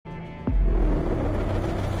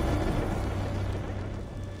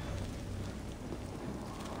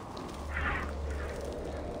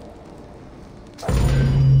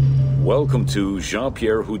Welcome to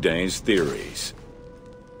Jean-Pierre Houdin's Theories.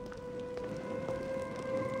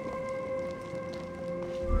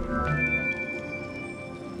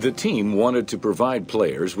 The team wanted to provide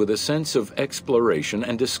players with a sense of exploration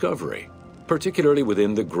and discovery, particularly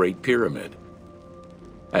within the Great Pyramid.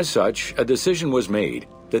 As such, a decision was made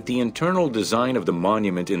that the internal design of the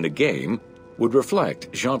monument in the game would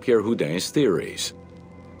reflect Jean-Pierre Houdin's theories.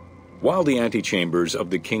 While the antechambers of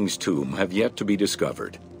the king's tomb have yet to be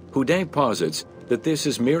discovered, Houdin posits that this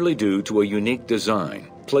is merely due to a unique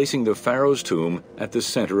design, placing the pharaoh's tomb at the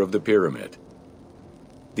center of the pyramid.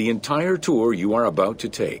 The entire tour you are about to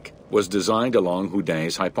take was designed along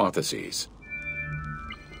Houdin's hypotheses.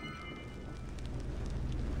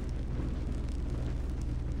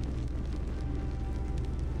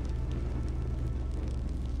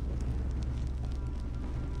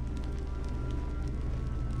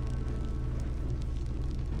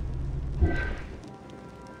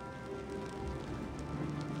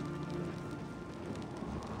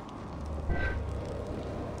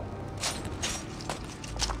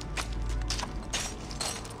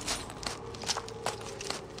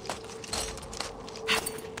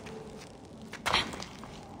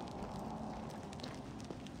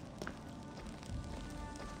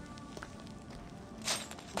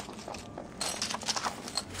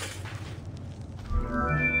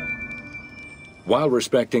 While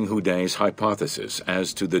respecting Houdin's hypothesis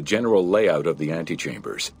as to the general layout of the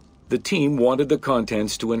antechambers, the team wanted the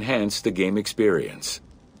contents to enhance the game experience.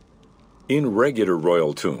 In regular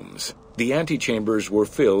royal tombs, the antechambers were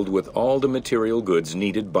filled with all the material goods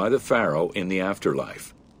needed by the pharaoh in the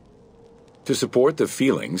afterlife. To support the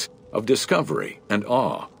feelings of discovery and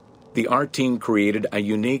awe, the art team created a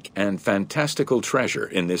unique and fantastical treasure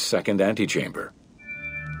in this second antechamber.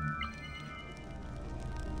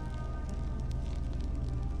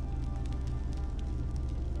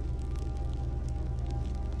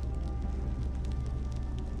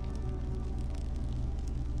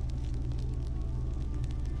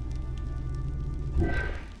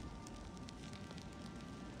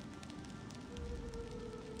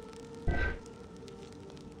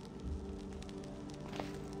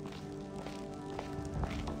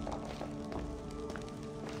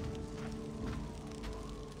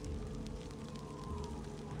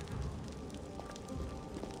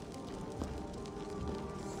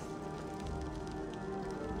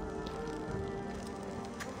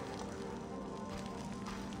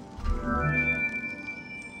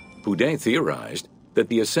 Houdin theorized that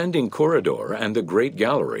the ascending corridor and the Great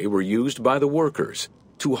Gallery were used by the workers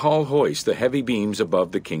to haul hoist the heavy beams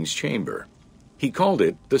above the king's chamber. He called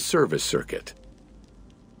it the service circuit.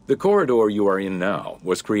 The corridor you are in now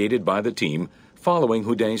was created by the team following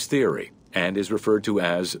Houdin's theory and is referred to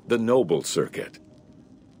as the noble circuit.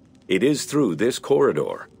 It is through this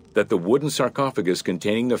corridor that the wooden sarcophagus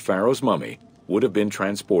containing the pharaoh's mummy would have been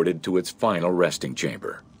transported to its final resting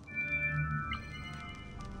chamber.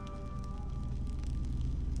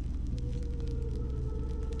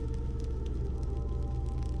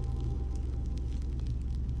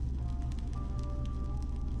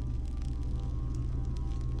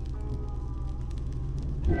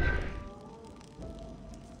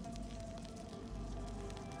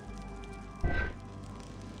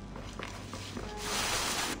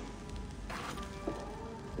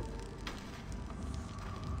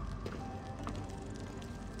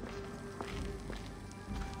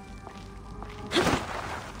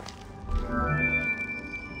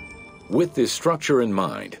 With this structure in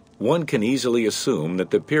mind, one can easily assume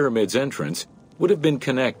that the pyramid's entrance would have been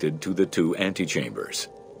connected to the two antechambers.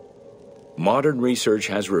 Modern research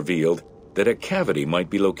has revealed that a cavity might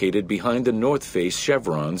be located behind the north face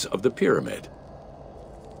chevrons of the pyramid.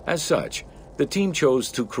 As such, the team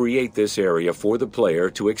chose to create this area for the player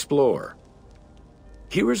to explore.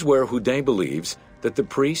 Here is where Houdin believes that the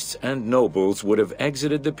priests and nobles would have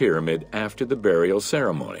exited the pyramid after the burial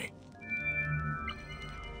ceremony.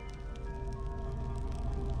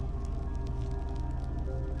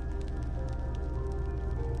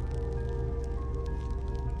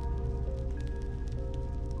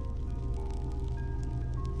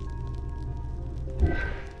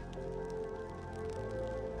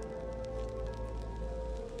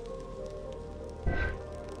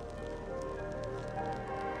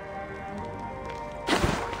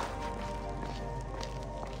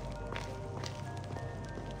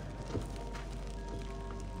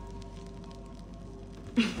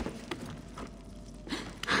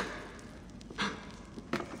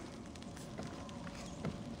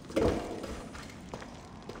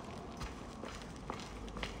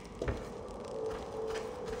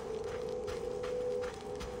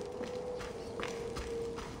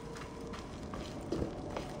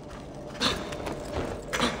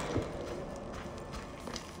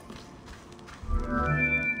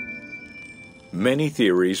 Many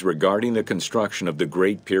theories regarding the construction of the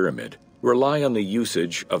Great Pyramid rely on the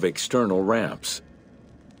usage of external ramps.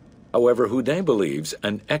 However, Houdin believes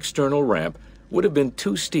an external ramp would have been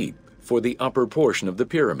too steep for the upper portion of the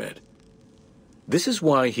pyramid. This is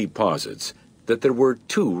why he posits that there were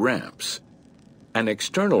two ramps: an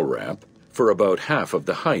external ramp for about half of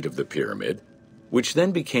the height of the pyramid, which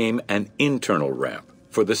then became an internal ramp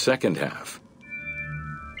for the second half.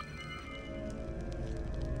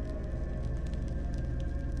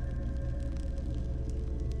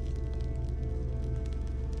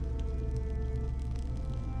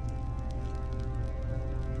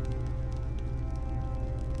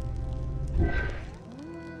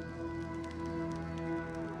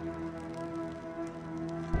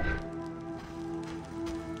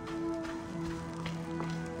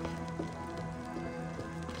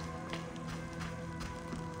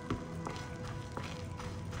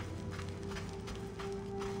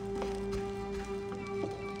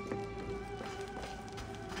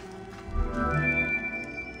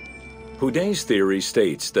 Houdin's theory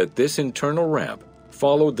states that this internal ramp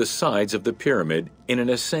followed the sides of the pyramid in an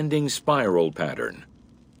ascending spiral pattern.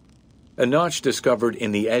 A notch discovered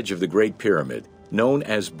in the edge of the Great Pyramid, known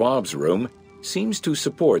as Bob's Room, seems to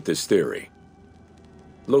support this theory.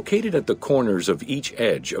 Located at the corners of each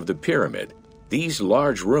edge of the pyramid, these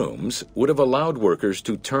large rooms would have allowed workers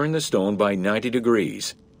to turn the stone by 90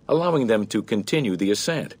 degrees, allowing them to continue the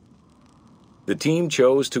ascent. The team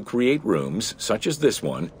chose to create rooms such as this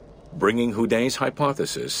one, bringing Houdin's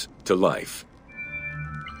hypothesis to life.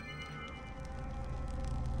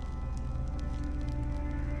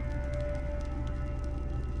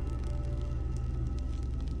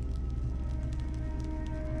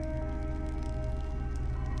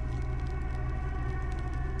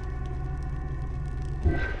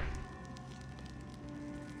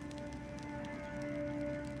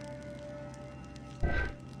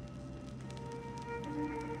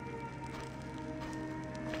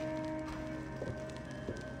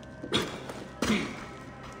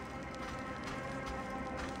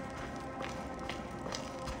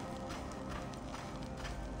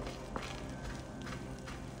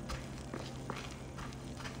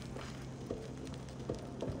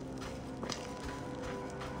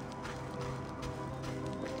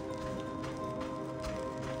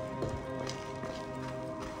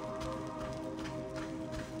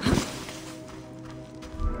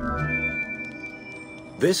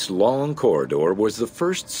 This long corridor was the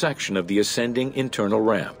first section of the ascending internal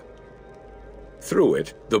ramp. Through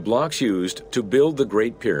it, the blocks used to build the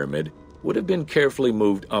Great Pyramid would have been carefully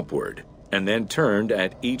moved upward and then turned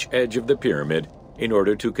at each edge of the pyramid in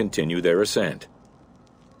order to continue their ascent.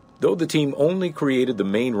 Though the team only created the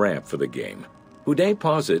main ramp for the game, Houdin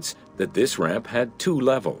posits that this ramp had two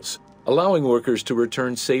levels, allowing workers to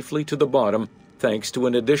return safely to the bottom thanks to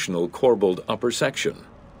an additional corbelled upper section.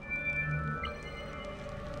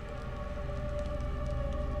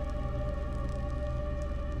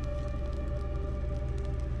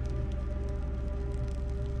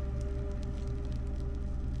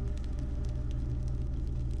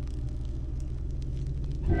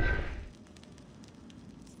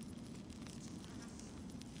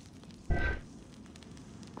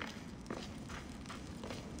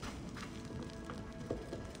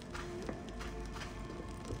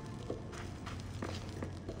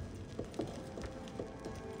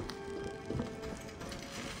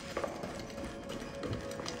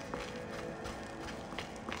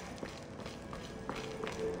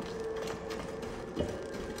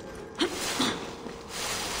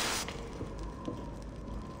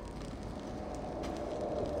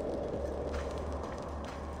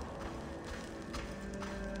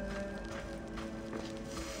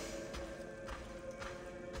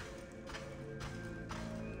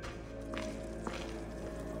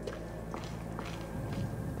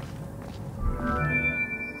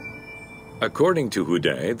 According to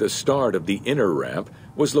Houdin, the start of the inner ramp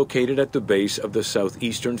was located at the base of the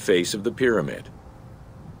southeastern face of the pyramid.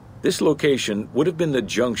 This location would have been the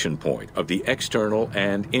junction point of the external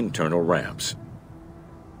and internal ramps.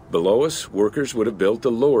 Below us, workers would have built the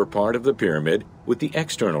lower part of the pyramid with the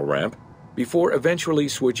external ramp before eventually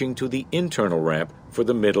switching to the internal ramp for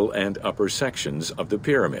the middle and upper sections of the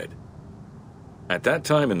pyramid. At that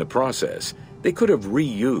time in the process, they could have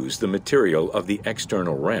reused the material of the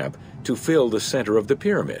external ramp to fill the center of the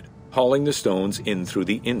pyramid, hauling the stones in through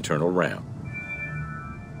the internal ramp.